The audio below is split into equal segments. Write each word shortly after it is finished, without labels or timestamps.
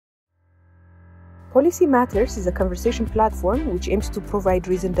Policy Matters is a conversation platform which aims to provide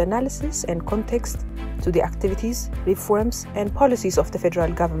reasoned analysis and context to the activities, reforms, and policies of the federal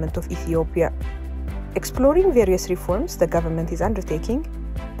government of Ethiopia. Exploring various reforms the government is undertaking,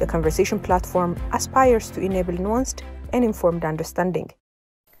 the conversation platform aspires to enable nuanced and informed understanding.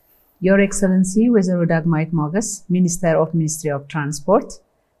 Your Excellency, Weziro Dagmawit Moges, Ministry of Transport,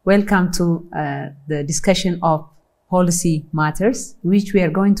 welcome to the discussion of Policy Matters, which we are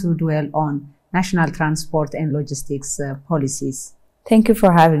going to dwell on national transport and logistics policies. Thank you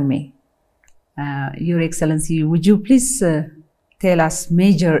for having me. Your Excellency, would you please tell us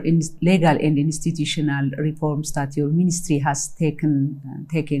major legal and institutional reforms that your ministry has taken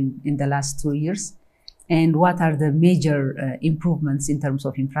in the last 2 years? And what are the major improvements in terms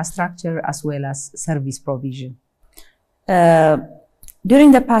of infrastructure as well as service provision?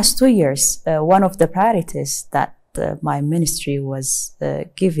 During the past 2 years, one of the priorities that my ministry was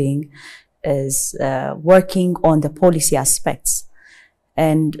giving is working on the policy aspects.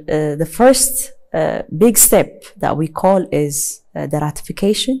 And the first big step that we call is the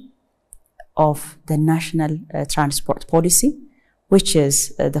ratification of the national transport policy, which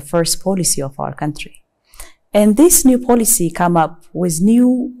is the first policy of our country. And this new policy come up with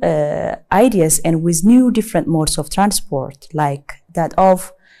new ideas and with new different modes of transport, like that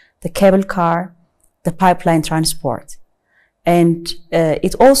of the cable car, the pipeline transport. And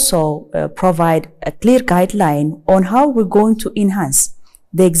it also provide a clear guideline on how we're going to enhance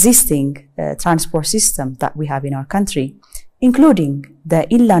the existing transport system that we have in our country, including the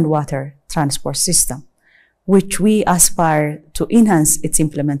inland water transport system, which we aspire to enhance its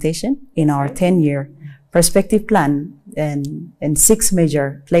implementation in our 10-year perspective plan in 6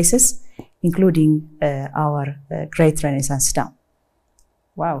 major places, including our Great Renaissance Town.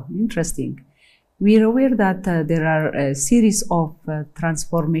 Wow, interesting. We are aware that there are a series of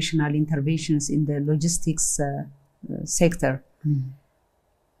transformational interventions in the logistics sector.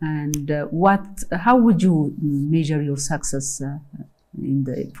 And how would you measure your success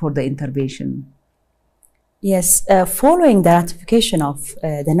for the intervention? Yes, following the ratification of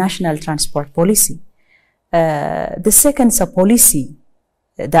the National Transport Policy, the second sub-policy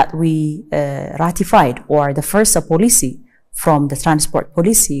that we ratified, or the first sub-policy from the transport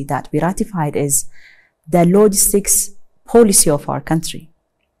policy that we ratified, is the logistics policy of our country.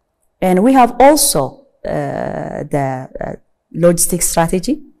 And we have also the logistics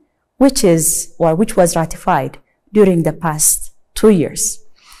strategy, which was ratified during the past 2 years.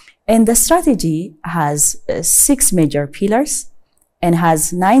 And the strategy has 6 major pillars and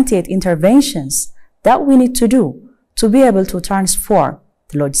has 98 interventions that we need to do to be able to transform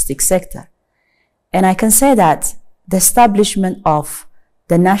the logistics sector. And I can say that the establishment of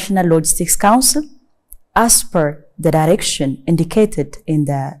the National Logistics Council, as per the direction indicated in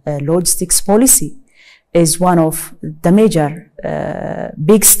the logistics policy, is one of the major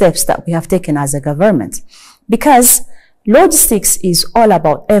big steps that we have taken as a government, because logistics is all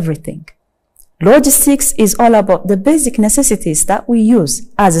about everything. Logistics is all about the basic necessities that we use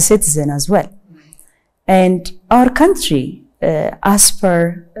as a citizen as well. And our country, as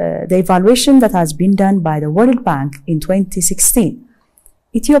per the evaluation that has been done by the World Bank in 2016,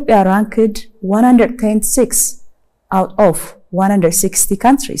 Ethiopia ranked 126 out of 160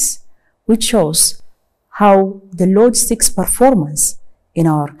 countries, which shows how the logistics performance in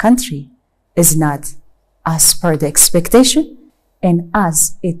our country is not as per the expectation and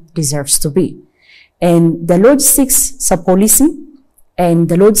as it deserves to be. And the logistics sub-policy and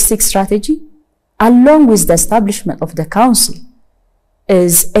the logistics strategy, along with the establishment of the council,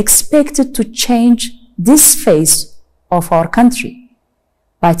 is expected to change this phase of our country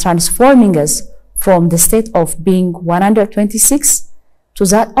by transforming us from the state of being 126 to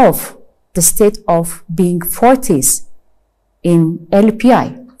that of the state of being 40s in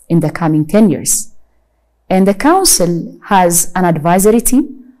LPI in the coming 10 years. And the council has an advisory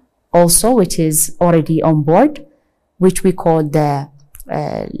team also, which is already on board, which we call the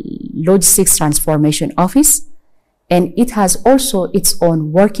Logistics Transformation Office. And it has also its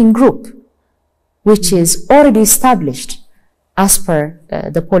own working group, which is already established as per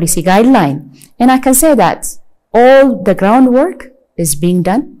the policy guideline. And I can say that all the groundwork is being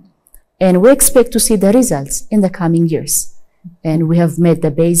done, and we expect to see the results in the coming years. And we have made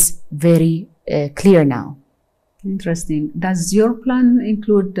the base very clear now. Interesting. Does your plan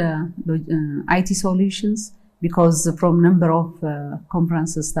include IT solutions? Because from number of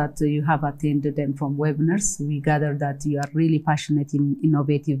conferences that you have attended and from webinars, we gather that you are really passionate in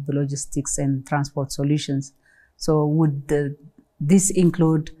innovative logistics and transport solutions. So would this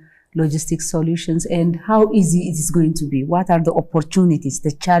include logistics solutions, and how easy it is going to be? What are the opportunities,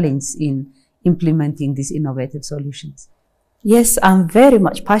 the challenges in implementing these innovative solutions? Yes, I'm very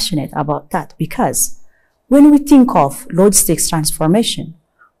much passionate about that, because when we think of logistics transformation,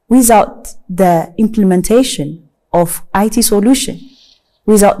 without the implementation of IT solution,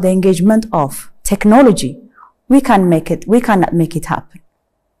 without the engagement of technology, we cannot make it happen.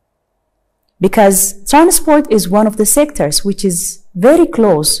 Because transport is one of the sectors which is very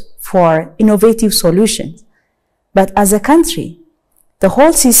close for innovative solutions. But as a country, the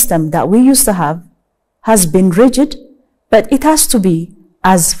whole system that we used to have has been rigid, but it has to be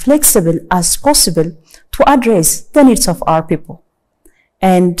as flexible as possible to address the needs of our people.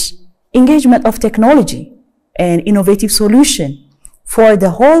 And engagement of technology and innovative solution for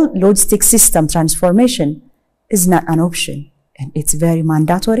the whole logistics system transformation is not an option, and it's very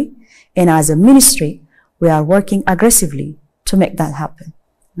mandatory. And as a ministry, we are working aggressively to make that happen.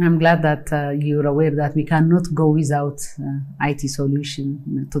 I'm glad that you're aware that we cannot go without IT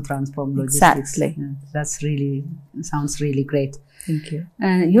solution to transform logistics. Exactly. That's really, sounds really great. Thank you.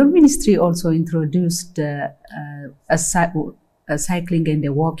 Your ministry also introduced a cycling and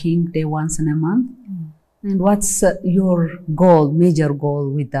a walking day once in a month. And what's your goal, major goal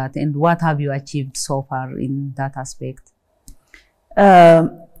with that? And what have you achieved so far in that aspect?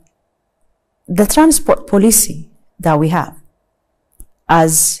 The transport policy that we have,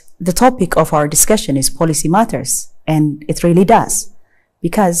 as the topic of our discussion is policy matters, and it really does,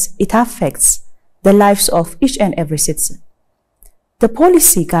 because it affects the lives of each and every citizen. The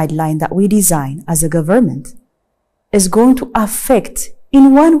policy guideline that we design as a government is going to affect,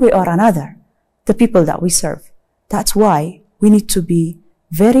 in one way or another, the people that we serve. That's why we need to be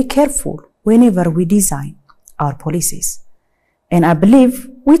very careful whenever we design our policies. And I believe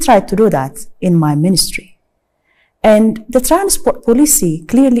we tried to do that in my ministry. And the transport policy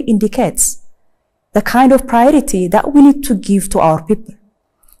clearly indicates the kind of priority that we need to give to our people.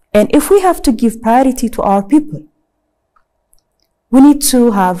 And if we have to give priority to our people, we need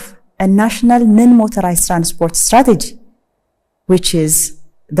to have a national non-motorized transport strategy, which is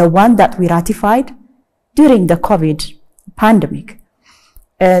the one that we ratified during the COVID pandemic.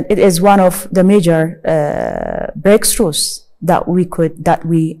 And it is one of the major breakthroughs that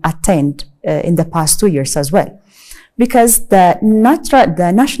we attained in the past 2 years as well. Because the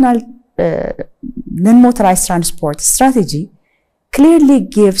national non-motorized transport strategy clearly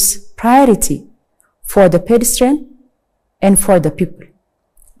gives priority for the pedestrian and for the people.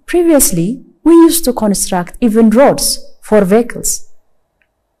 Previously, we used to construct even roads for vehicles.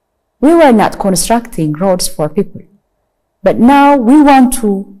 We were not constructing roads for people. But now we want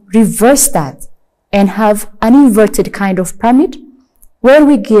to reverse that and have an inverted kind of pyramid where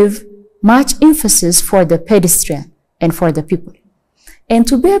we give much emphasis for the pedestrian and for the people. And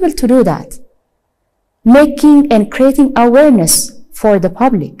to be able to do that, making and creating awareness for the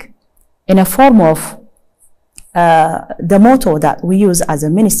public in a form of the motto that we use as a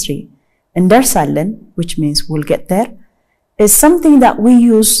ministry, Ndersalen, which means we'll get there, is something that we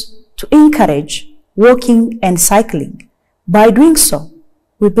use to encourage walking and cycling. By doing so,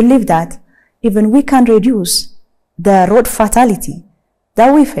 we believe that even we can reduce the road fatality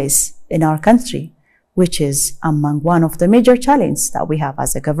that we face in our country, which is among one of the major challenges that we have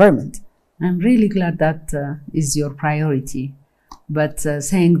as a government. I'm really glad that is your priority. But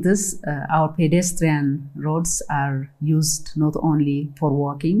saying this, our pedestrian roads are used not only for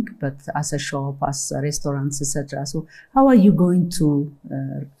walking, but as a shop, as restaurants, etc. So how are you going to,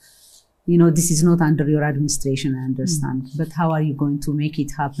 this is not under your administration, I understand, but how are you going to make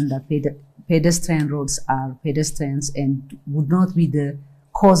it happen that pedestrian roads are pedestrians and would not be the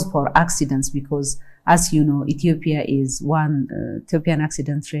cause for accidents? Because as you know, Ethiopian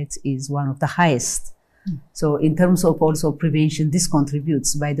accident rate is one of the highest. So in terms of also prevention, this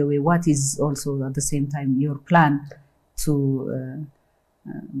contributes. By the way, what is also at the same time your plan to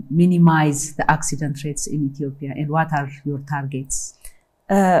minimize the accident rates in Ethiopia, and what are your targets?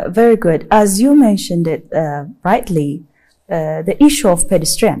 Very good. As you mentioned it rightly, the issue of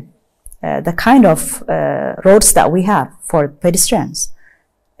pedestrian, the kind of roads that we have for pedestrians,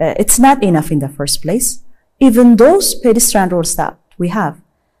 it's not enough in the first place. Even those pedestrian roads that we have,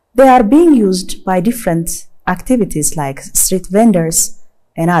 they are being used by different activities like street vendors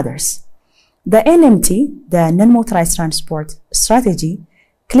and others. The NMT, the non-motorized transport strategy,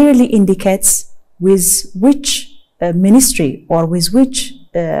 clearly indicates with which ministry or with which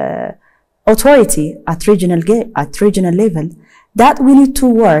authority at regional level that we need to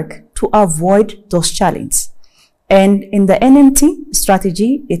work to avoid those challenges. And in the NMT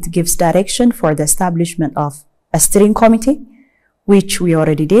strategy, it gives direction for the establishment of a steering committee, which we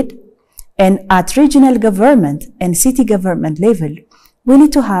already did. And at regional government and city government level, we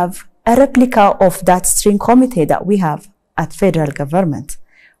need to have a replica of that steering committee that we have at federal government,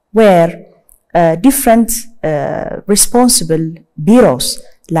 where different responsible bureaus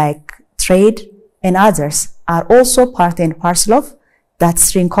like trade and others are also part and parcel of that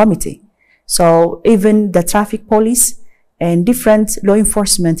steering committee. So even the traffic police and different law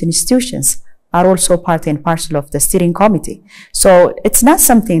enforcement institutions are also part and parcel of the steering committee. So it's not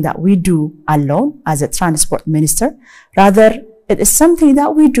something that we do alone as a transport minister. Rather, it is something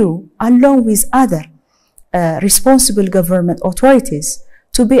that we do along with other responsible government authorities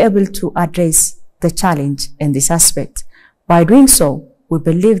to be able to address the challenge in this aspect. By doing so, we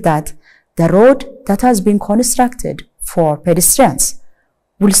believe that the road that has been constructed for pedestrians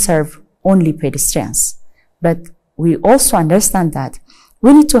will serve only pedestrians. But we also understand that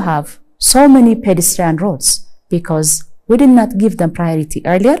we need to have so many pedestrian roads because we did not give them priority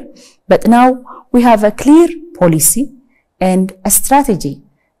earlier, but now we have a clear policy and a strategy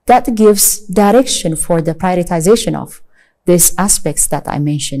that gives direction for the prioritization of these aspects that I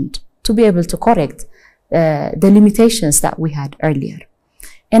mentioned to be able to correct the limitations that we had earlier.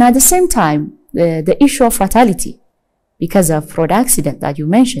 And at the same time, the issue of fatality because of road accident that you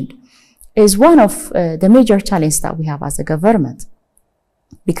mentioned is one of the major challenges that we have as a government.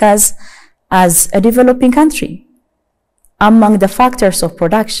 Because as a developing country, among the factors of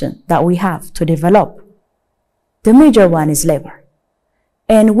production that we have to develop, the major one is labor.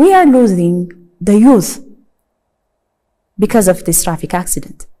 And we are losing the youth because of this traffic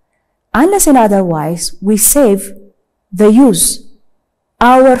accident. Unless and otherwise, we save the youth,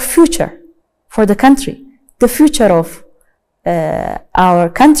 our future for the country, the future of our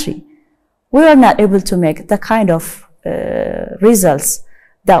country, we are not able to make the kind of results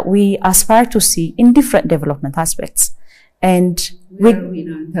that we aspire to see in different development aspects. And where are we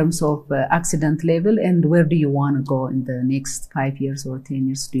now in terms of accident level, and where do you want to go in the next 5 years or 10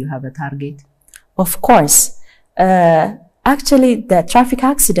 years? Do you have a target? Of course. Actually, the traffic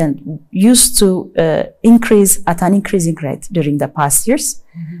accident used to increase at an increasing rate during the past years.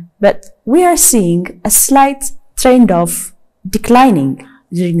 Mm-hmm. But we are seeing a slight trend of declining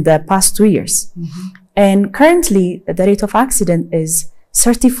during the past 2 years. Mm-hmm. And currently, the rate of accident is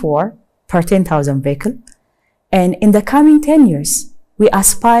 34 per 10,000 vehicles. And in the coming 10 years, we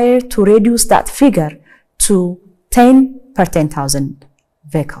aspire to reduce that figure to 10 per 10,000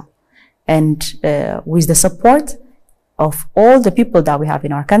 vehicles. And with the support of all the people that we have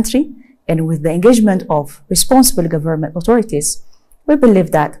in our country and with the engagement of responsible government authorities, we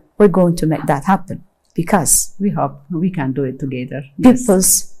believe that we're going to make that happen because we hope we can do it together.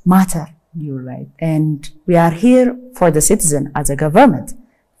 People's matter. You're right. And we are here for the citizen as a government,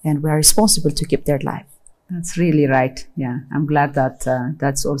 and we are responsible to keep their life. That's really right. Yeah, I'm glad that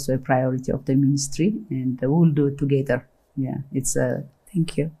that's also a priority of the ministry, and we'll do it together. Yeah, it's a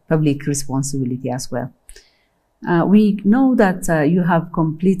thank you public responsibility as well. We know that you have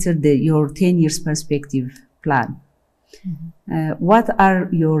completed your 10 years perspective plan. Mm-hmm. What are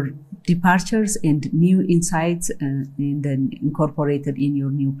your departures and new insights incorporated in your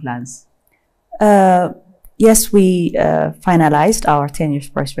new plans? Yes, we finalized our 10 years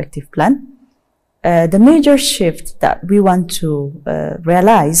perspective plan. The major shift that we want to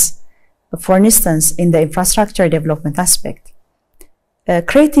realize, for instance, in the infrastructure development aspect,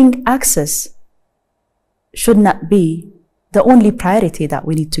 creating access should not be the only priority that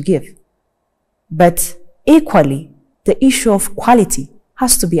we need to give. But equally, the issue of quality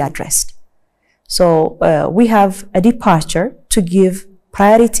has to be addressed. So we have a departure to give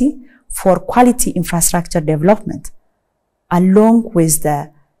priority for quality infrastructure development, along with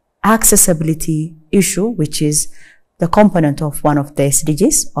the accessibility issue, which is the component of one of the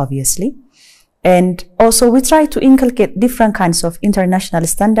SDGs, obviously. And also we try to inculcate different kinds of international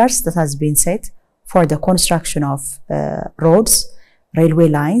standards that has been set for the construction of roads, railway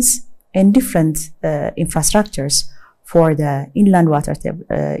lines, and different infrastructures for the inland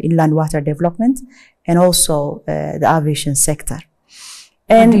water development, and also the aviation sector.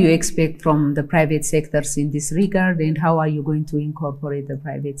 And what do you expect from the private sectors in this regard, and how are you going to incorporate the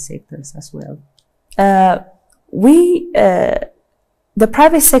private sectors as well? The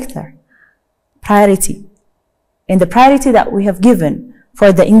private sector priority, and the priority that we have given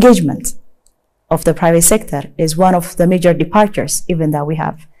for the engagement of the private sector is one of the major departures even that we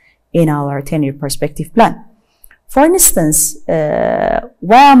have in our 10-year perspective plan. For instance,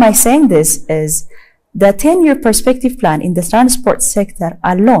 why am I saying this is the 10-year perspective plan in the transport sector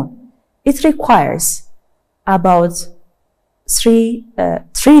alone, it requires about 3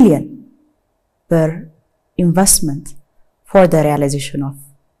 trillion per investment for the realization of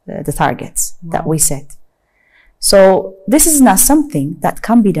the targets that we set. So this is not something that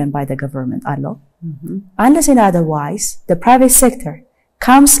can be done by the government alone. Unless and otherwise, the private sector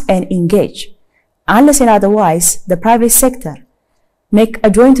comes and engage. Unless and otherwise, the private sector make a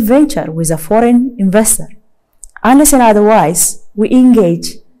joint venture with a foreign investor. Unless and otherwise, we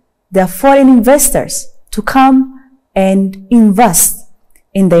engage the foreign investors to come and invest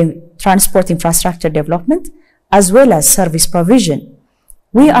in the transport infrastructure development as well as service provision,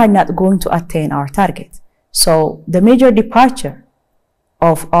 we are not going to attain our target. So the major departure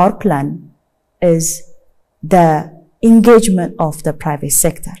of our plan is the engagement of the private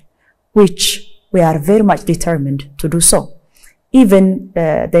sector, which we are very much determined to do so. Even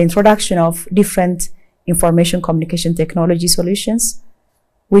the introduction of different information communication technology solutions,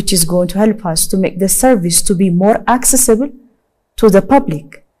 which is going to help us to make the service to be more accessible to the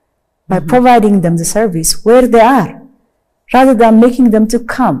public by providing them the service where they are, rather than making them to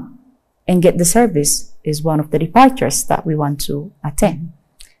come and get the service, is one of the departures that we want to attain.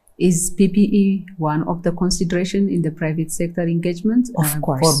 Is PPE one of the consideration in the private sector engagement? Of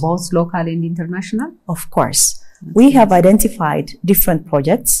course. For both local and international? Of course. We have identified different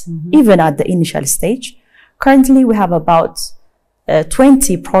projects, even at the initial stage. Currently, we have about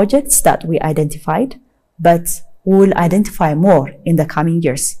 20 projects that we identified, but we will identify more in the coming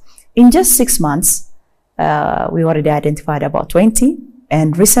years. In just 6 months, we already identified about 20,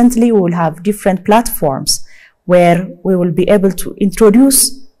 and recently we will have different platforms where we will be able to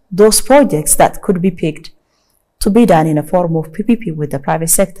introduce those projects that could be picked to be done in a form of PPP with the private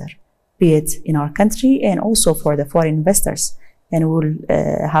sector, be it in our country and also for the foreign investors. And we'll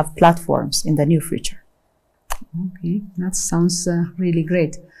have platforms in the near future. Okay, that sounds really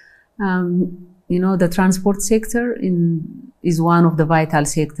great. You know, the transport sector is one of the vital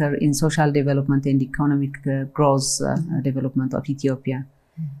sector in social development and economic growth development of Ethiopia.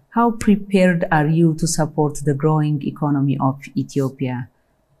 How prepared are you to support the growing economy of Ethiopia?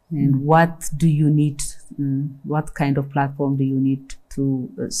 And what do you need, what kind of platform do you need to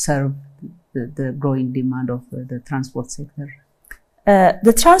serve the growing demand of the transport sector?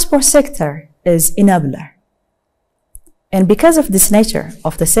 The transport sector is enabler. And because of this nature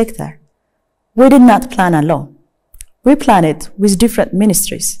of the sector, we did not plan alone. We planned it with different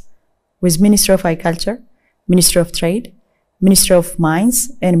ministries, with Ministry of Agriculture, Ministry of Trade, Ministry of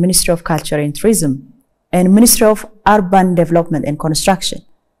Mines, and Ministry of Culture and Tourism, and Ministry of Urban Development and Construction.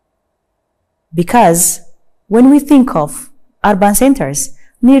 Because when we think of urban centers,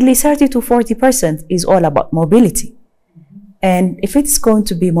 nearly 30 to 40% is all about mobility. And if it's going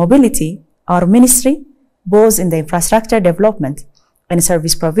to be mobility, our ministry, both in the infrastructure development and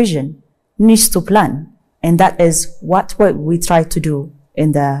service provision, needs to plan. And that is what we try to do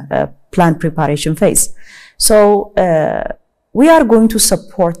in the plan preparation phase. So we are going to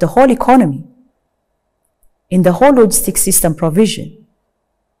support the whole economy in the whole logistic system provision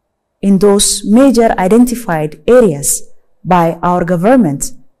in those major identified areas by our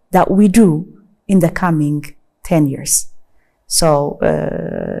government that we do in the coming 10 years. So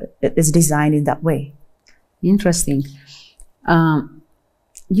it is designed in that way. Interesting.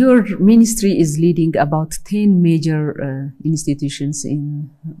 Your ministry is leading about 10 major institutions in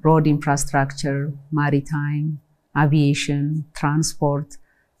road infrastructure, maritime, aviation, transport,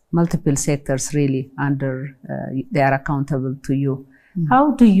 multiple sectors really under, they are accountable to you.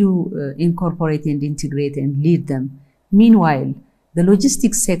 How do you incorporate and integrate and lead them? Meanwhile, the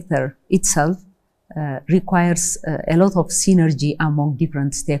logistics sector itself requires a lot of synergy among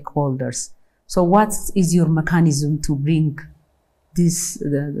different stakeholders. So what is your mechanism to bring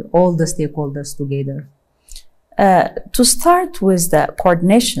all the stakeholders together? To start with the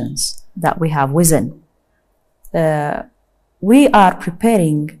coordinations that we have within, we are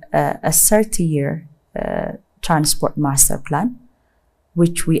preparing a 30-year transport master plan,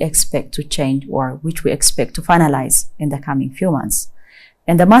 which we expect to change or which we expect to finalize in the coming few months.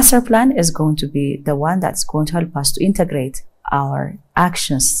 And the master plan is going to be the one that's going to help us to integrate our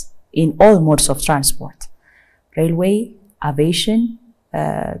actions in all modes of transport: railway, aviation,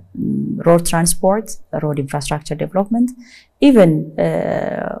 road transport, road infrastructure development. Even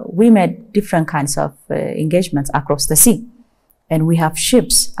we made different kinds of engagements across the sea. And we have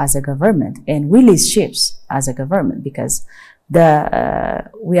ships as a government, and we lease ships as a government because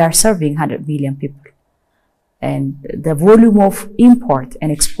we are serving 100 million people. And the volume of import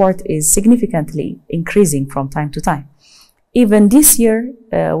and export is significantly increasing from time to time. Even this year,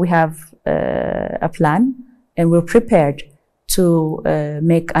 we have a plan, and we're prepared to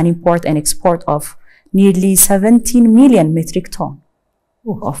make an import and export of nearly 17 million metric ton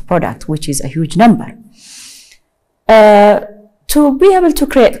of product, which is a huge number. To be able to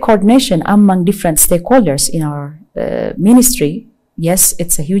create coordination among different stakeholders in our ministry, yes,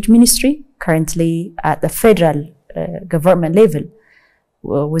 it's a huge ministry. Currently at the federal government level,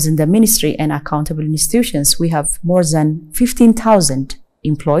 within the ministry and accountable institutions, we have more than 15,000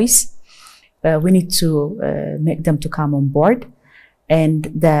 employees. We need to make them to come on board. And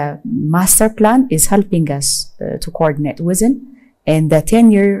the master plan is helping us to coordinate within. And the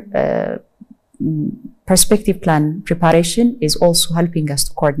 10-year perspective plan preparation is also helping us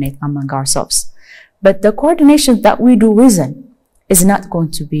to coordinate among ourselves. But the coordination that we do within is not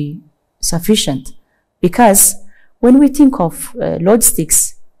going to be sufficient, because when we think of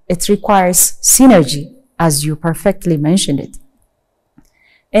logistics, it requires synergy, as you perfectly mentioned it.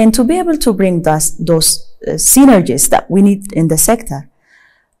 And to be able to bring those synergies that we need in the sector,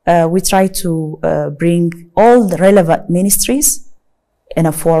 we try to bring all the relevant ministries in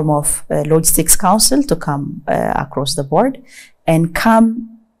a form of logistics council to come across the board and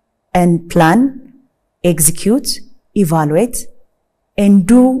come and plan, execute, evaluate, and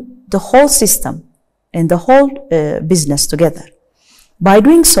do the whole system and the whole business together. By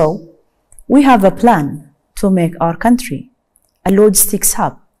doing so, we have a plan to make our country a logistics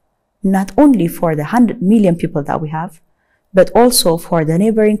hub, not only for the 100 million people that we have, but also for the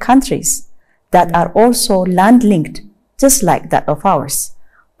neighboring countries that are also land-linked, just like that of ours.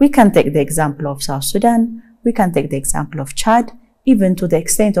 We can take the example of South Sudan, we can take the example of Chad, even to the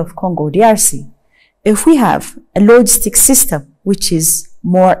extent of Congo DRC. If we have a logistics system which is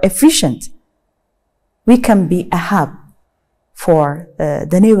more efficient, we can be a hub for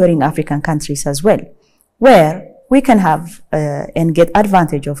the neighboring African countries as well, where we can have and get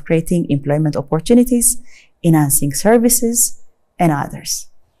advantage of creating employment opportunities, enhancing services, and others.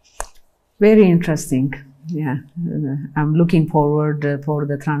 Very interesting. Yeah, I'm looking forward for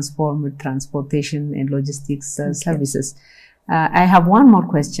the transportation and logistics services. I have one more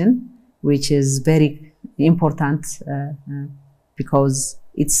question, which is very important because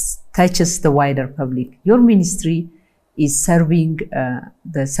it touches the wider public. Your ministry is serving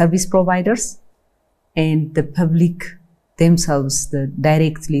the service providers and the public themselves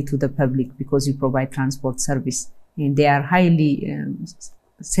directly to the public, because you provide transport service and they are highly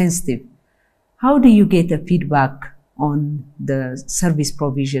sensitive. How do you get a feedback on the service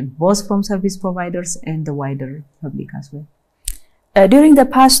provision, both from service providers and the wider public as well? During the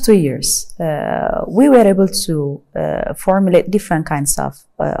past 2 years, we were able to formulate different kinds of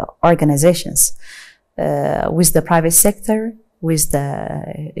organizations with the private sector, with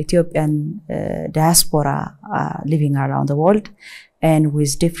the Ethiopian diaspora living around the world, and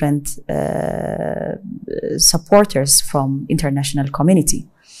with different supporters from international community.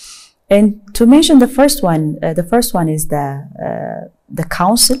 And to mention the first one is the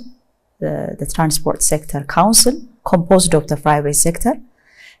council, the Transport Sector Council, composed of the private sector.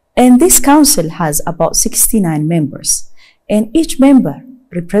 And this council has about 69 members. And each member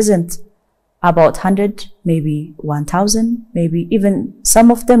represents about 100, maybe 1,000, maybe even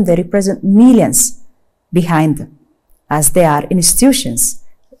some of them, they represent millions behind them, as they are institutions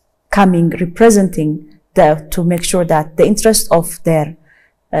coming, representing to make sure that the interests of their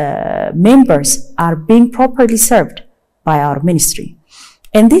members are being properly served by our ministry.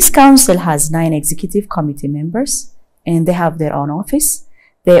 And this council has 9 executive committee members, and they have their own office.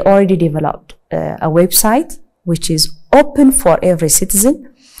 They already developed a website which is open for every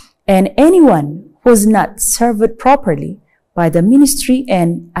citizen, and anyone who is not served properly by the ministry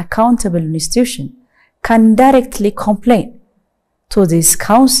and accountable institution can directly complain to this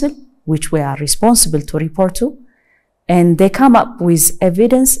council, which we are responsible to report to, and they come up with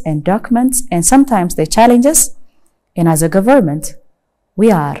evidence and documents, and sometimes they challenge us. And as a government, we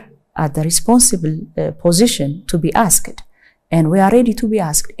are at the responsible position to be asked, and we are ready to be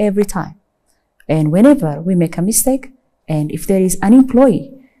asked every time. And whenever we make a mistake, and if there is an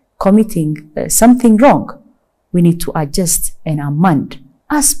employee committing something wrong, we need to adjust and amend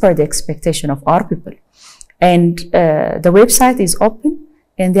as per the expectation of our people. And the website is open,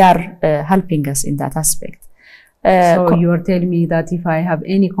 and they are helping us in that aspect. So you are telling me that if I have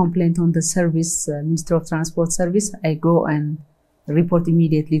any complaint on the service, Ministry of Transport Service, I go and report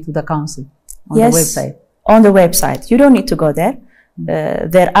immediately to the council on the website? On the website. You don't need to go there.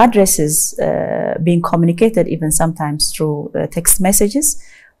 Their address is being communicated even sometimes through text messages.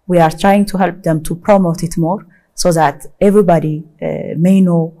 We are trying to help them to promote it more so that everybody may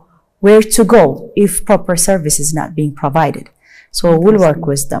know where to go if proper service is not being provided. So we'll work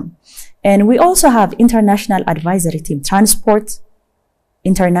with them. And we also have International Advisory Team, Transport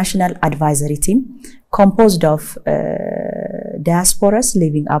International Advisory Team, composed of diasporas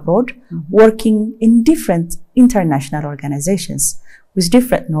living abroad, working in different international organizations with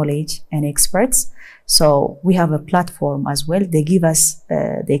different knowledge and experts. So we have a platform as well. They give us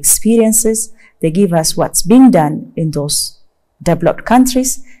the experiences. They give us what's being done in those developed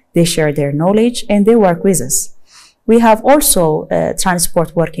countries. They share their knowledge and they work with us. We have also a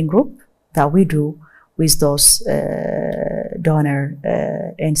transport working group that we do with those donor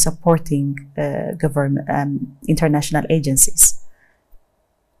and supporting government international agencies.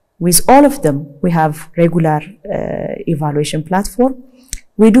 With all of them, we have regular evaluation platform.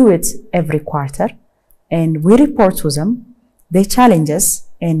 We do it every quarter and we report to them. They challenge us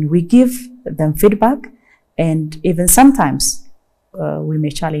and we give them feedback, and even sometimes we may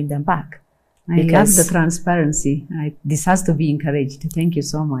challenge them back. I love the transparency. This has to be encouraged. Thank you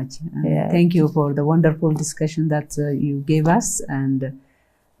so much. Thank you for the wonderful discussion that you gave us, and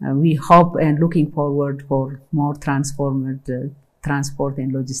we hope and looking forward for more transformed transport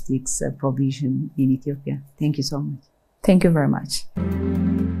and logistics provision in Ethiopia. Thank you so much. Thank you very much.